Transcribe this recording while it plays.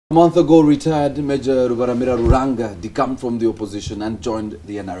A month ago, retired Major Rubaramira Ruranga decamped from the opposition and joined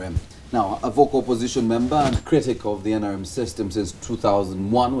the NRM. Now, a vocal opposition member and critic of the NRM system since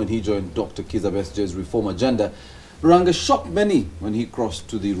 2001 when he joined Dr. Kizza Besigye's reform agenda, Ruranga shocked many when he crossed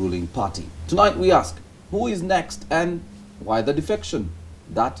to the ruling party. Tonight we ask, who is next and why the defection?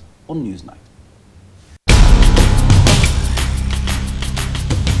 That on Newsnight.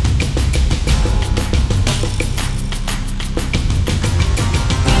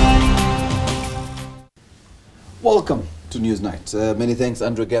 Welcome to Newsnight. Many thanks,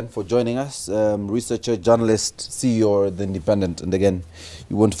 Andrew, again for joining us. Researcher, journalist, CEO of The Independent, and again,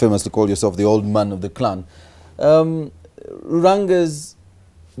 you want famously call yourself the old man of the clan. Ruranga's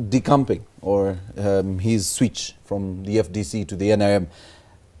decamping, or his switch from the FDC to the NRM,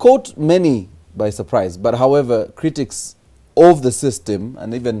 caught many by surprise. But however, critics of the system,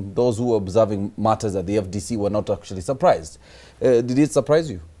 and even those who were observing matters at the FDC, were not actually surprised. Did it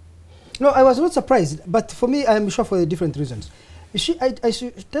surprise you? No, I was not surprised, but for me, I'm sure for different reasons. You see, I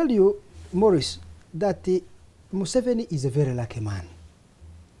should tell you, Maurice, that Museveni is a very lucky man.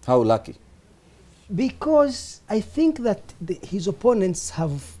 How lucky? Because I think that his opponents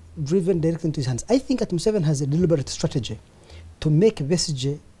have driven directly into his hands. I think that Museveni has a deliberate strategy to make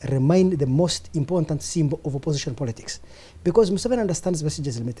Besigye remain the most important symbol of opposition politics. Because Museveni understands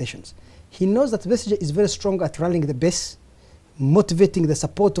Besigye's limitations. He knows that Besigye is very strong at rallying the base, motivating the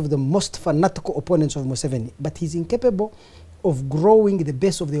support of the most fanatical opponents of Museveni, but he's incapable of growing the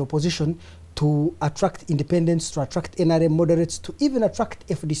base of the opposition to attract independents, to attract NRM moderates, to even attract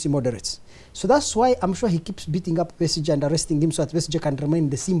FDC moderates. So that's why I'm sure he keeps beating up Besigye and arresting him so that Besigye can remain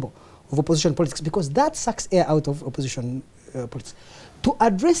the symbol of opposition politics, because that sucks air out of opposition politics. To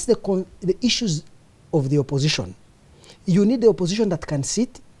address the issues of the opposition, you need the opposition that can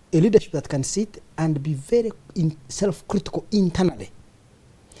sit, a leadership that can sit and be very self-critical internally,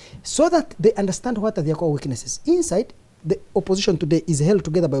 so that they understand what are their core weaknesses. Inside, the opposition today is held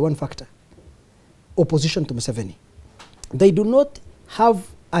together by one factor: opposition to Museveni. They do not have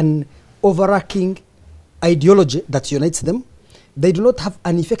an overarching ideology that unites them. They do not have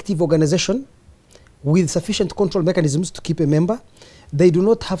an effective organization with sufficient control mechanisms to keep a member. They do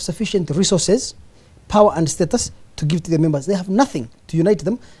not have sufficient resources, power and status to give to the members. They have nothing to unite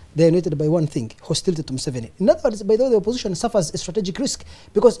them. They are united by one thing: hostility to Museveni. In other words, by the way, the opposition suffers a strategic risk,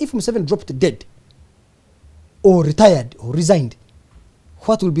 because if Museveni dropped dead, or retired, or resigned,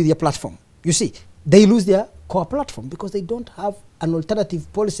 what will be their platform? You see, they lose their core platform because they don't have an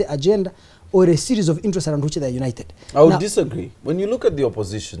alternative policy agenda or a series of interests around which they are united. I would disagree. When you look at the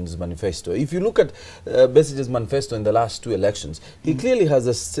opposition's manifesto, if you look at Besigye's manifesto in the last two elections, he clearly has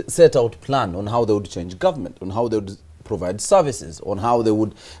a set out plan on how they would change government, on how they would provide services, on how they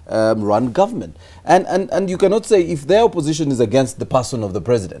would run government. And you cannot say if their opposition is against the person of the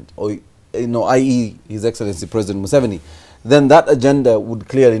president, or i.e. His Excellency President Museveni, then that agenda would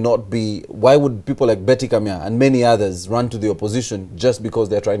clearly not be. Why would people like Besigye and many others run to the opposition just because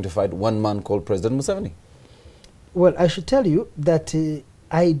they're trying to fight one man called President Museveni? Well, I should tell you that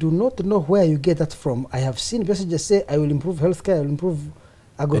I do not know where you get that from. I have seen Besigye say, I will improve healthcare, I will improve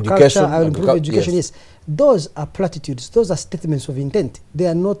agriculture, I will improve education. Yes. Those are platitudes. Those are statements of intent. They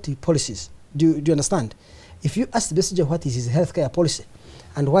are not policies. Do you understand? If you ask Besigye what is his healthcare policy,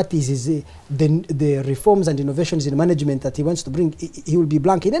 and what is his, the reforms and innovations in management that he wants to bring, he will be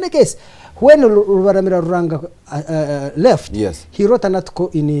blank. In any case, when Rubaramira Ruranga left, yes, he wrote an article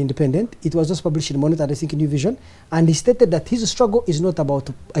in The Independent. It was just published in Monitor, I think in New Vision, and he stated that his struggle is not about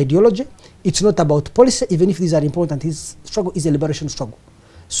ideology, it's not about policy, even if these are important. His struggle is a liberation struggle.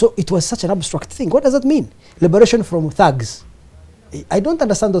 So it was such an abstract thing. What does that mean? Liberation from thugs. I don't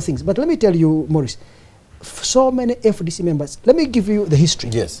understand those things, but let me tell you, Maurice, so many FDC members. Let me give you the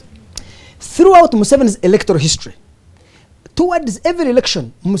history. Yes. Throughout Museveni's electoral history, towards every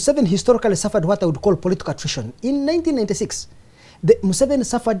election, Museveni historically suffered what I would call political attrition. In 1996, Museveni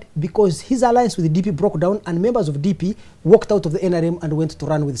suffered because his alliance with the DP broke down and members of DP walked out of the NRM and went to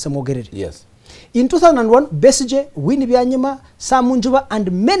run with Samuel Gerere. Yes. In 2001, Besigye, Winnie Byanyima, Sam Munjuba,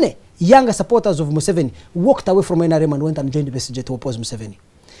 and many younger supporters of Museveni walked away from NRM and went and joined Besigye to oppose Museveni.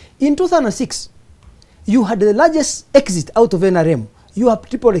 In 2006, you had the largest exit out of NRM. You had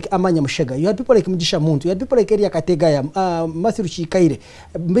people like Amanya Mushega, you had people like Mujisha Muntu, you had people like Eria Kategaya, Matthew Chikaire,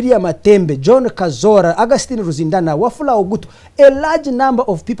 Miriam Matembe, John Kazora, Agustin Ruzindana, Wafula Ogutu. A large number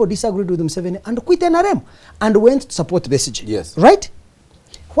of people disagreed with Museveni and quit NRM and went to support Besigye. Yes. Right?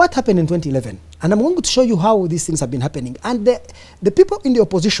 What happened in 2011? And I'm going to show you how these things have been happening. And the people in the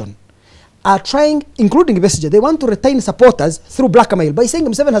opposition are trying, including Besigye, they want to retain supporters through blackmail by saying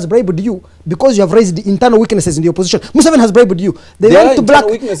Museveni has bribed you because you have raised the internal weaknesses in the opposition. Museveni has bribed you. They want to black.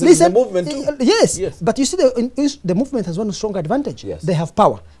 Weaknesses in the movement too. Yes, but you see, the movement has one strong advantage. Yes. They have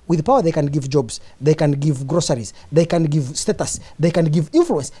power. With power, they can give jobs, they can give groceries, they can give status, they can give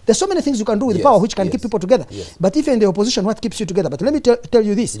influence. There's so many things you can do with power which can keep people together. But if you're in the opposition, what keeps you together? But let me tell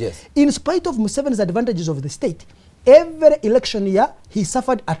you this. In spite of Museveni's advantages of the state, every election year, he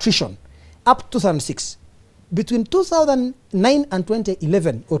suffered attrition up to 2006. Between 2009 and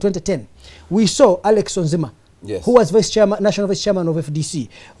 2011 or 2010, we saw Alex Onzima, who was national vice chairman of FDC.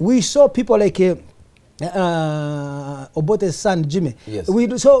 We saw people like Obote's son Jimmy.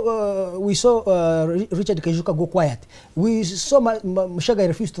 We saw Richard Kajuka go quiet. We saw Mushaga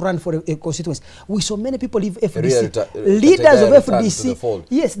refuse to run for a constituency. We saw many people leave FDC. Leaders of FDC.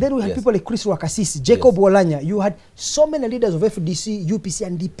 Yes, then we had people like Chris Wakasisi, Jacob Wolanya. You had so many leaders of FDC, UPC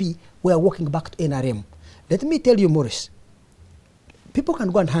and DP were walking back to NRM. Let me tell you, Maurice, people can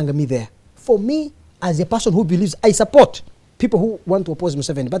go and hang me there. For me, as a person who believes, I support people who want to oppose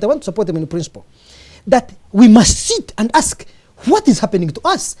Museveni, but I want to support them in principle. That we must sit and ask, what is happening to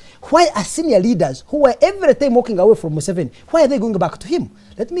us? Why are senior leaders who were every time walking away from Museveni, why are they going back to him?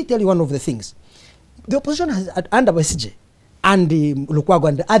 Let me tell you one of the things. The opposition has, under Besigye and Lukwago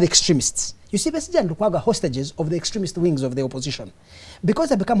and the other extremists, you see, Besigye and Lukwago are hostages of the extremist wings of the opposition. Because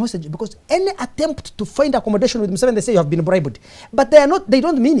they become hostages, because any attempt to find accommodation with Museveni, they say you have been bribed. But they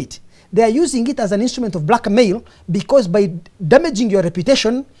don't mean it. They are using it as an instrument of blackmail, because by damaging your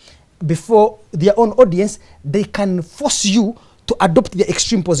reputation before their own audience, they can force you to adopt their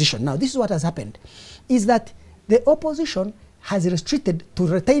extreme position. Now, this is what has happened, is that the opposition has restricted to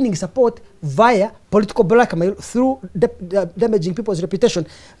retaining support via political blackmail through damaging people's reputation,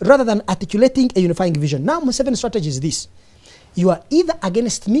 rather than articulating a unifying vision. Now, Museveni's strategy is this. You are either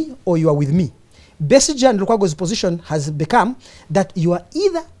against me or you are with me. Besigye and Lukwago's position has become that you are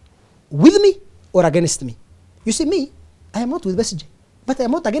either with me or against me. You see, me, I am not with Besigye, but I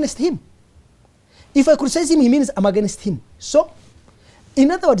am not against him. If I criticize him, he means I'm against him. So, in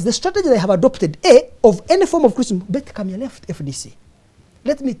other words, the strategy they have adopted, of any form of criticism, bet Kamya left FDC.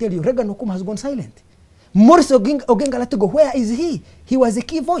 Let me tell you, Regan Okum has gone silent. Maurice Ogenga Latigo, where is he? He was a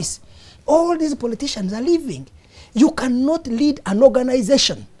key voice. All these politicians are leaving. You cannot lead an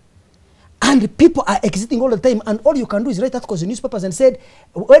organization and people are exiting all the time, and all you can do is write articles in newspapers and said,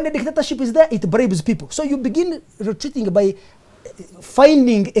 when the dictatorship is there, it bribes people. So you begin retreating by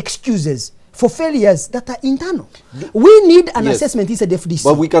finding excuses for failures that are internal. We need an assessment inside the FDC.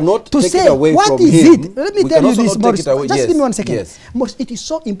 But we cannot to take say, it away what from is him. it? Let me tell you this, Maurice. Just give me 1 second. Maurice, it is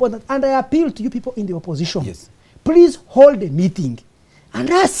so important, and I appeal to you people in the opposition. Please hold a meeting and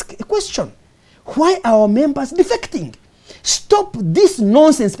ask a question. Why are our members defecting? Stop this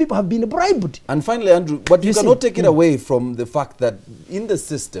nonsense. People have been bribed. And finally, Andrew, but you cannot take it away from the fact that in the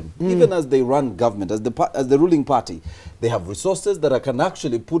system, even as they run government, as the ruling party, they have resources that can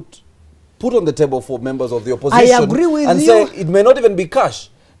actually put on the table for members of the opposition. I agree with and you. say it may not even be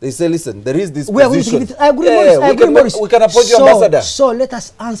cash. They say, listen, there is this position. I agree, Maurice. We can appoint your ambassador. So let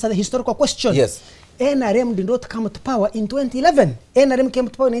us answer the historical question. Yes. NRM did not come to power in 2011. NRM came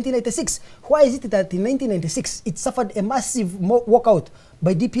to power in 1996. Why is it that in 1996 it suffered a massive walkout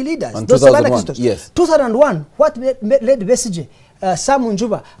by DP leaders? And 2001, yes. 2001, what led Besigye, Sam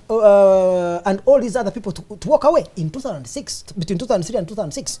Njuba, and all these other people to walk away in 2006, between 2003 and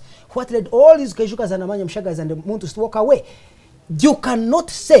 2006? What led all these Kajukas and Amanya Mshagas and the Muntu to walk away? You cannot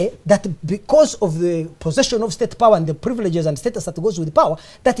say that because of the possession of state power and the privileges and status that goes with power,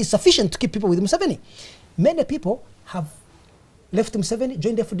 that is sufficient to keep people with Museveni. Many people have left Museveni,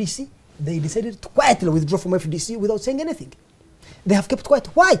 joined FDC. They decided to quietly withdraw from FDC without saying anything. They have kept quiet.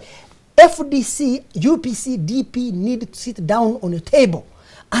 Why? FDC, UPC, DP need to sit down on a table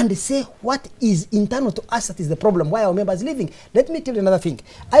and say what is internal to us that is the problem, why our members are leaving. Let me tell you another thing.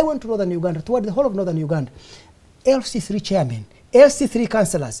 I went to Northern Uganda, toward the whole of Northern Uganda. LC3 chairman, LC3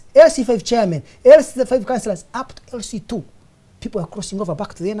 councillors, LC5 chairman, LC5 councillors, up to LC2. People are crossing over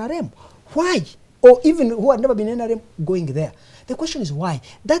back to the NRM. Why? Or even who have never been in NRM going there. The question is why?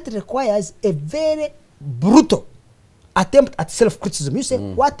 That requires a very brutal attempt at self-criticism. You say,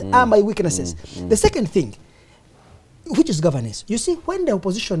 what are my weaknesses? The second thing, which is governance. You see, when the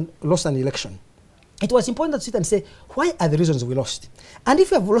opposition lost an election, it was important to sit and say, why are the reasons we lost? And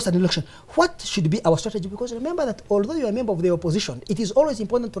if you have lost an election, what should be our strategy? Because remember that although you are a member of the opposition, it is always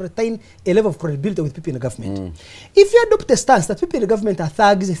important to retain a level of credibility with people in the government. If you adopt a stance that people in the government are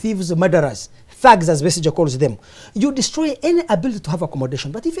thugs, thieves, murderers, thugs as Besigye calls them, you destroy any ability to have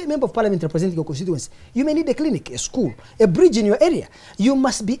accommodation. But if you're a member of parliament representing your constituency, you may need a clinic, a school, a bridge in your area. You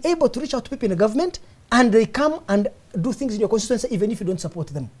must be able to reach out to people in the government, and they come and do things in your constituency even if you don't support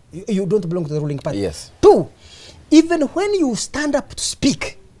them. You don't belong to the ruling party. Yes. 2, even when you stand up to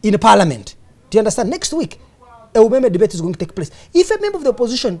speak in parliament, do you understand? Next week, a Umeme debate is going to take place. If a member of the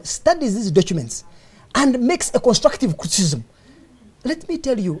opposition studies these documents and makes a constructive criticism, let me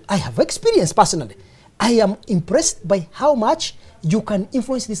tell you, I have experience personally. I am impressed by how much you can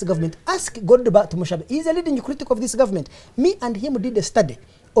influence this government. Ask Godeba Tumushabe. He's a leading critic of this government. Me and him did a study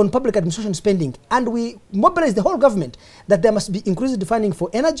on public administration spending, and we mobilized the whole government that there must be increased funding for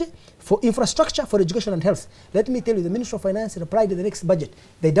energy, for infrastructure, for education and health. Let me tell you, the Ministry of Finance replied in the next budget.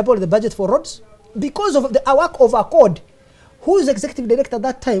 They doubled the budget for roads because of the work of Accord. Who is executive director at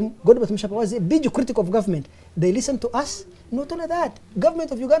that time? Godeba Tumushabe was a big critic of government. They listened to us. Not only that,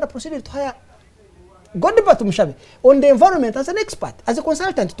 government of Uganda proceeded to hire Godeba Tumushabe on the environment as an expert, as a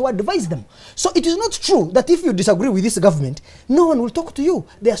consultant to advise them. So it is not true that if you disagree with this government, no one will talk to you.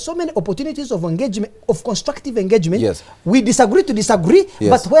 There are so many opportunities of engagement, of constructive engagement. Yes. We disagree to disagree, yes,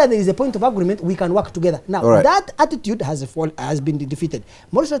 but where there is a point of agreement, we can work together. Now, right, that attitude has been defeated.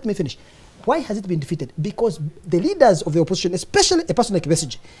 Maurice, let me finish. Why has it been defeated? Because the leaders of the opposition, especially a person like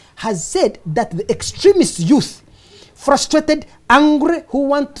Besigye, has said that the extremist youth, frustrated, angry, who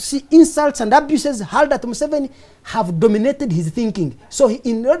want to see insults and abuses hurled at Museveni, have dominated his thinking. So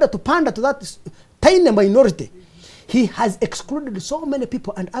in order to pander to that tiny minority, he has excluded so many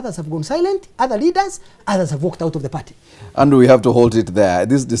people, and others have gone silent, other leaders, others have walked out of the party. And we have to hold it there.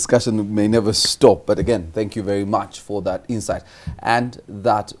 This discussion may never stop, but again, thank you very much for that insight. And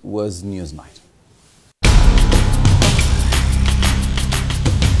that was Newsnight.